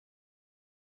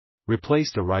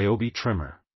Replaced a Ryobi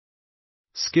trimmer.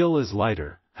 Skil is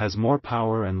lighter, has more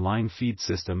power and line feed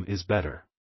system is better.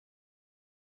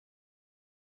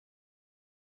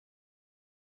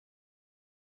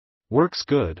 Works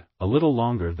good, a little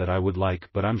longer than I would like,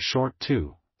 but I'm short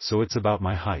too, so it's about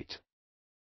my height.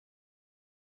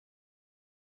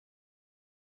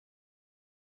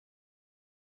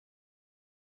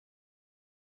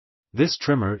 This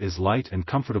trimmer is light and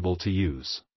comfortable to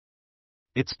use.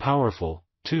 It's powerful,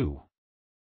 too.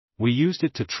 We used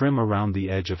it to trim around the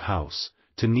edge of house,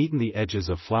 to neaten the edges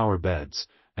of flower beds,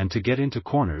 and to get into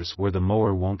corners where the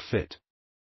mower won't fit.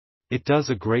 It does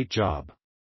a great job.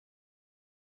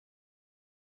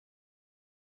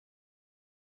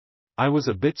 I was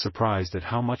a bit surprised at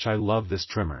how much I love this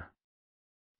trimmer.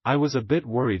 I was a bit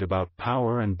worried about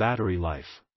power and battery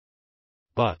life.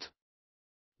 But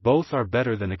both are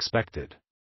better than expected.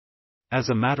 As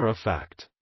a matter of fact,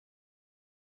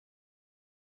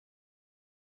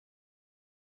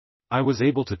 I was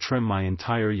able to trim my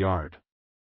entire yard.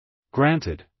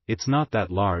 Granted, it's not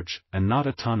that large, and not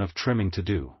a ton of trimming to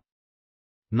do.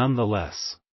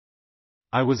 Nonetheless,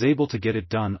 I was able to get it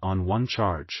done on one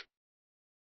charge.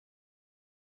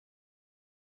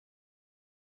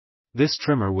 This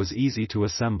trimmer was easy to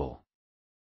assemble.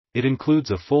 It includes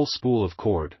a full spool of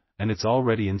cord, and it's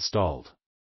already installed.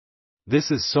 This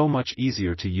is so much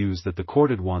easier to use than the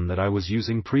corded one that I was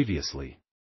using previously.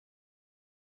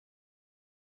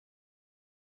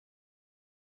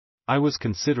 I was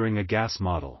considering a gas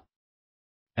model.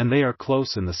 And they are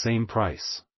close in the same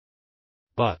price.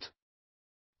 But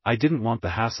I didn't want the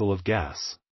hassle of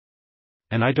gas.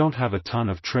 And I don't have a ton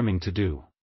of trimming to do.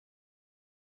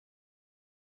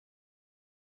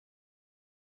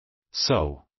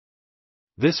 So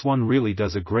this one really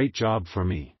does a great job for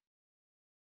me.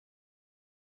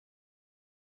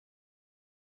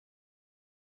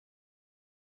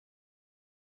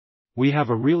 We have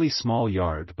a really small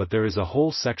yard, but there is a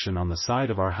whole section on the side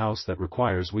of our house that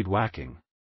requires weed whacking.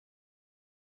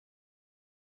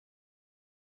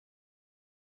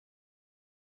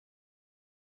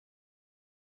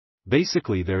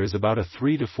 Basically there is about a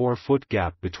 3 to 4 foot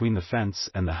gap between the fence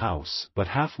and the house, but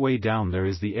halfway down there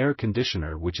is the air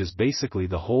conditioner, which is basically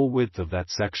the whole width of that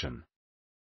section.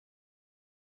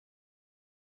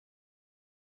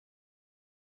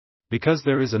 Because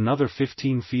there is another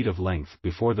 15 feet of length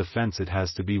before the fence, it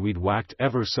has to be weed whacked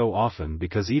ever so often,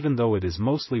 because even though it is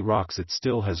mostly rocks, it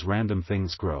still has random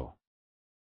things grow.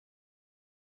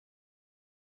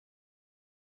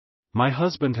 My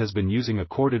husband has been using a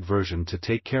corded version to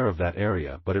take care of that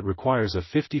area, but it requires a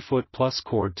 50-foot plus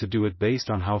cord to do it based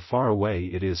on how far away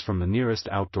it is from the nearest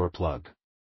outdoor plug.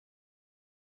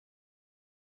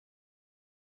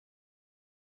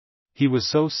 He was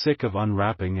so sick of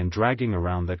unwrapping and dragging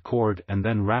around that cord and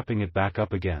then wrapping it back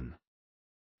up again.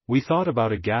 We thought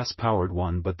about a gas-powered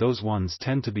one, but those ones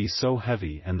tend to be so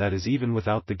heavy, and that is even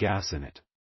without the gas in it.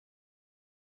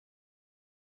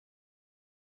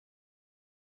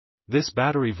 This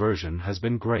battery version has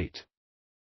been great.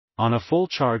 On a full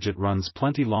charge it runs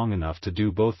plenty long enough to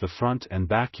do both the front and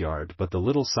backyard, but the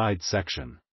little side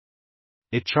section,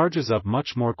 it charges up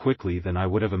much more quickly than I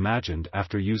would have imagined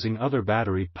after using other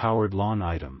battery-powered lawn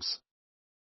items.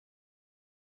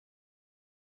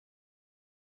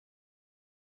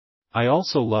 I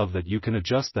also love that you can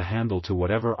adjust the handle to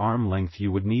whatever arm length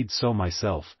you would need, so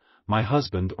myself, my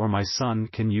husband or my son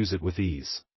can use it with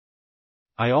ease.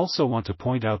 I also want to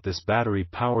point out this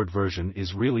battery-powered version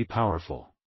is really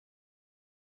powerful.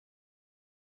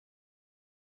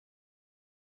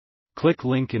 Click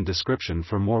link in description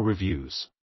for more reviews.